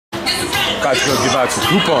About to go give out some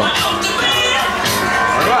coupons.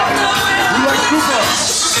 Alright, who likes coupons?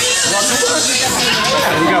 You want coupons?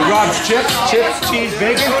 Yeah, we got Rob's chips, cheese,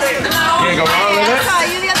 bacon. You ain't go wrong with it. I saw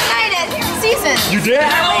you the other night at Seasons. You did?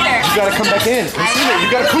 You gotta come back in. Come see me. You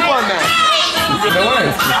got a coupon now. No way.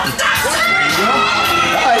 There you go.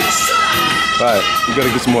 Nice. Alright, we gotta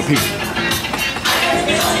get some more people.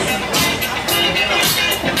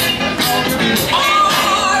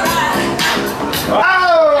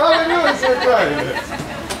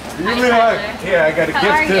 You really like, yeah, I got a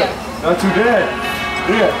gift too. Not too bad.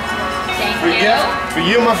 Yeah. Thank you. For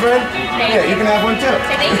you, my friend? Yeah, you can have one too.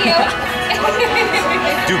 Thank you.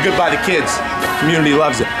 Do good by the kids. Community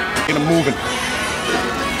loves it. Get them moving.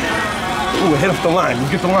 Ooh, hit up the line. You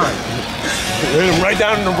get the line. Hit them right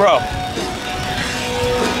down in the row.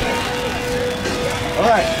 All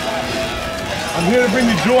right. I'm here to bring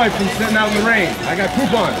you joy from sitting out in the rain. I got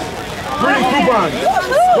coupons. Free coupons.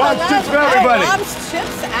 Rob's Chips for everybody. Rob's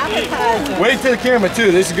Chips appetizer. Wait to the camera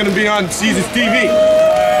too. This is going to be on Seasons TV. You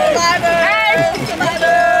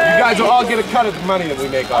guys will all get a cut of the money that we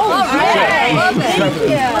make off this. Right. Love it. Thank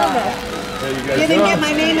you. You didn't get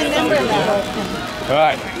my name and number though. All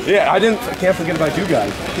right. Yeah, I can't forget about you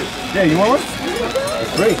guys. Yeah, you want one?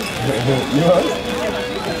 It's free. You want one?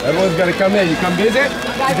 Everyone's got to come in. You come visit,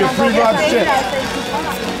 you get free Rob's Chips.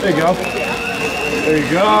 There you go. There you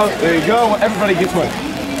go. There you go. Everybody gets one.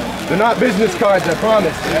 They're not business cards, I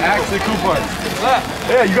promise. They're actually coupons.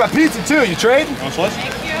 Yeah, you got pizza too. You trade? Thank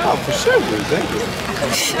you. Oh, for sure, dude. Thank you.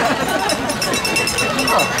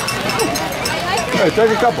 Hey,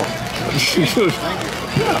 take a couple.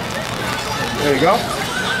 There you go.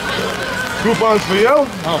 Coupons for you.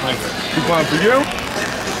 Oh, thank you. Coupon for you.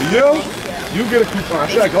 For you. You get a coupon.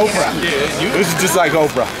 It's like Oprah. Yeah, This is just like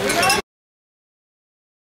Oprah.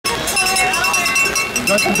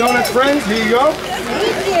 Got some donuts, friends? Here you go.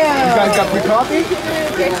 Thank you. You guys got free coffee? We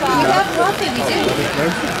have coffee, we do.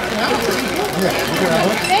 Yeah, you can have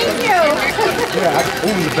one. Thank you. Yeah,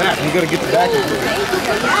 in the back. You gotta get the back.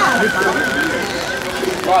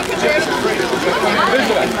 Rob, the chips are free.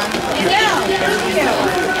 Visit us. You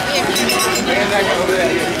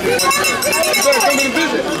better come in and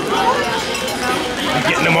visit. I'm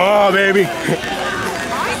getting them all, baby.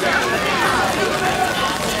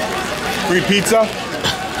 Free pizza.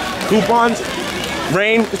 Coupons.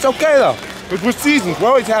 Rain. It's okay though. Because we're Seasons. We're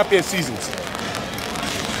always happy at Seasons.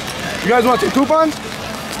 You guys want some coupons?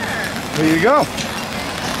 There you go.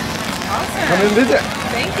 Awesome. Come and visit.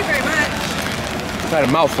 Thank you very much. I had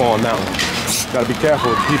a mouthful on that one. Gotta be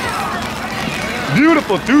careful with people.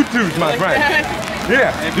 Beautiful tutus, my friend.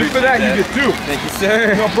 Yeah, just for that you get two. Thank you,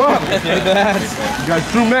 sir. No problem. You guys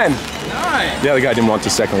true men. Nice. The other guy didn't want the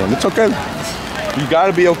second one. It's okay. You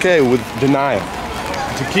gotta be okay with denial.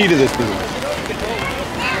 It's the key to this business.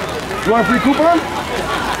 You want a free coupon?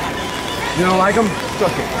 You don't like them? It's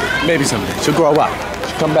okay. Maybe someday. She'll grow up.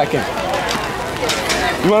 She'll come back in.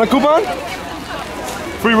 You want a coupon?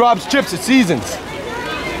 Free Rob's Chips at Seasons.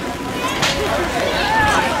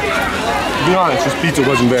 To be honest, this pizza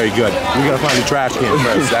wasn't very good. We gotta find the trash can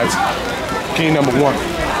first. That's key number one.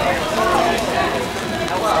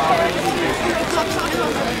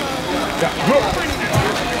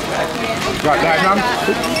 Got that, Mom?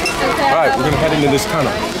 All right, we're gonna head into this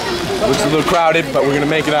tunnel. Looks a little crowded, but we're gonna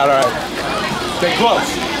make it out all right. Stay close.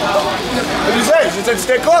 What did you say? She said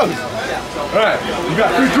stay close. All right, we got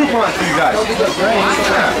free coupons for you guys.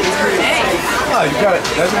 Oh, you got it.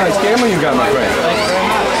 That's a nice camera you got, my friend.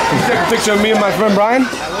 Can you take a picture of me and my friend Brian?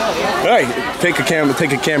 Hey, take a camera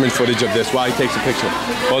footage of this while he takes a picture.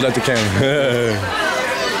 Hold up the camera.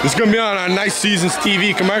 This is gonna be on our Nice Seasons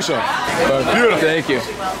TV commercial. Beautiful. Thank you.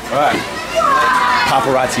 All right.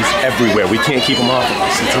 Paparazzi's everywhere. We can't keep them off of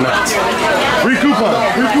us. It's nuts. Free coupon.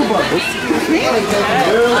 Free coupon.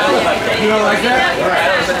 You don't like that? All right.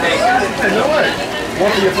 Hey, no way.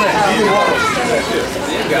 One for your friends. You can walk.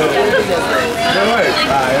 No way.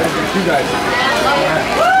 All right. You guys.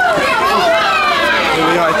 Here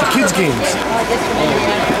we are at the kids' games.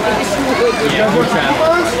 You guys want some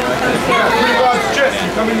coupons? We got free Rob's Chips. You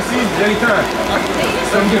come in and see us anytime.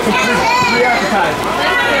 Come get some free appetizers.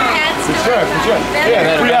 For sure, for sure.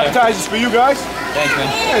 Yeah, free appetizers for you guys. Thanks, man.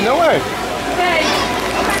 Hey, no way.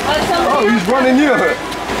 Oh, he's running you.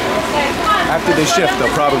 After they shift, they'll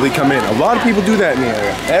probably come in. A lot of people do that in the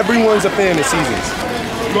area. Everyone's a fan of Seasons.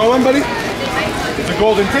 You going, buddy? It's a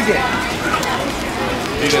golden ticket.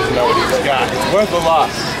 He doesn't know what he's got. It's worth a lot.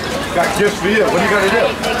 Got gifts for you. What do you got to do?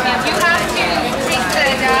 You have to take the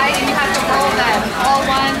die and you have to roll them. All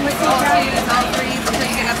ones, all twos, all threes until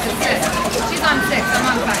you get up to 6. She's on 6, I'm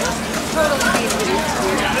on 5. Totally easy.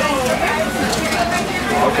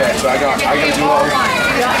 Okay, so I gotta do all.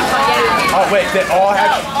 Oh wait, they all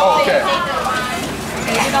have. Oh okay.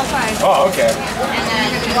 Oh okay. And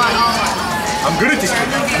then you want all one. I'm good at this.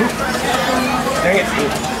 Dang it.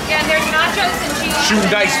 Yeah, and there's nachos and cheese.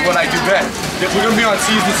 Shooting dice is what I do best. We're gonna be on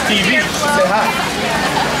Seasons TV. Say hi.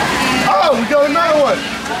 Oh, we got another one.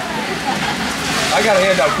 I gotta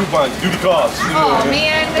hand out coupons. Do the calls. Oh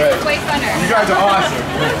man, this is way funner. You guys are awesome.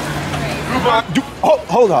 Oh,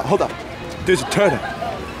 hold on. There's a turtle.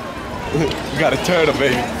 We got a turtle,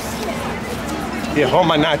 baby. Here, hold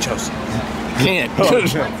my nachos. Can't.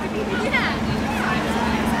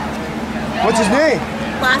 What's his name?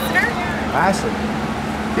 Lassiter? Ashley.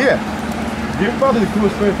 Yeah. You're probably the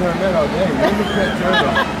coolest person I met all day. Look at that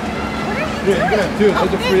turtle. Yeah, you got two.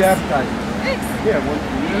 Those are free appetizers. Yeah, one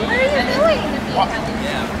for you. What are you doing?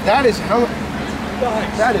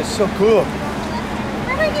 That is so cool.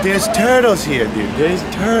 There's turtles here, dude. There's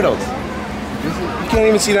turtles. You can't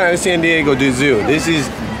even see that in San Diego Zoo. This is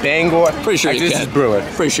Bangor. Pretty sure you This can. is Brewer.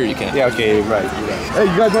 Pretty sure you can. Yeah, okay, you're right. Hey,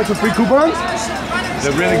 you guys want some free coupons?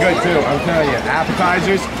 They're really good too. I'm telling you,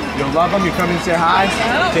 appetizers. You'll love them. You come in and say hi.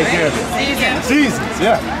 Take care of it. Seasons,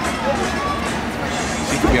 yeah.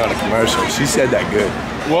 She could be on a commercial. She said that good.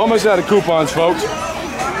 We're almost out of coupons, folks.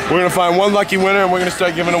 We're gonna find one lucky winner and we're gonna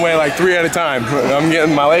start giving away like 3 at a time.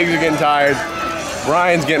 My legs are getting tired.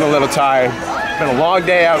 Brian's getting a little tired. It's been a long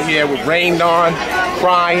day out here. We're rained on,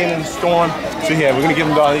 crying in the storm. So yeah, we're gonna give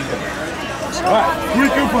them all these. All right, free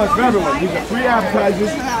coupons for everyone. These are free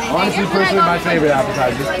appetizers. Honestly, personally, my favorite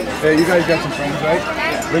appetizers. Hey, you guys got some friends, right?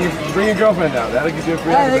 Bring your girlfriend down. That'll get you a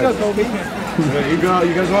free appetizer. There you go, Kobe. There you go.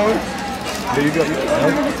 You guys want one? There you go.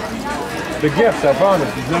 The gifts, I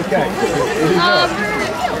promise. It's okay. Here you go.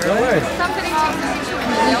 No way.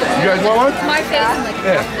 You guys want one? My face.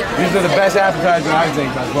 Yeah. These are the best appetizers I think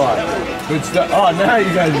I've bought. Good stuff. Oh, now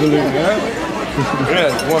you guys believe me, huh?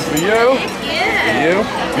 Yeah, one for you. Yeah. You.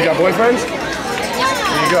 You got boyfriends?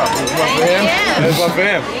 There you go. There's one for him. There's one for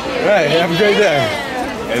him. All right, have a great day.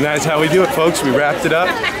 And that's how we do it, folks. We wrapped it up.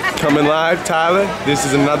 Coming live, Tyler. This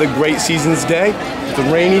is another great Seasons day. It's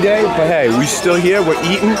a rainy day, but hey, we're still here. We're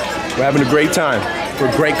eating. We're having a great time for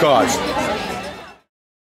a great cause.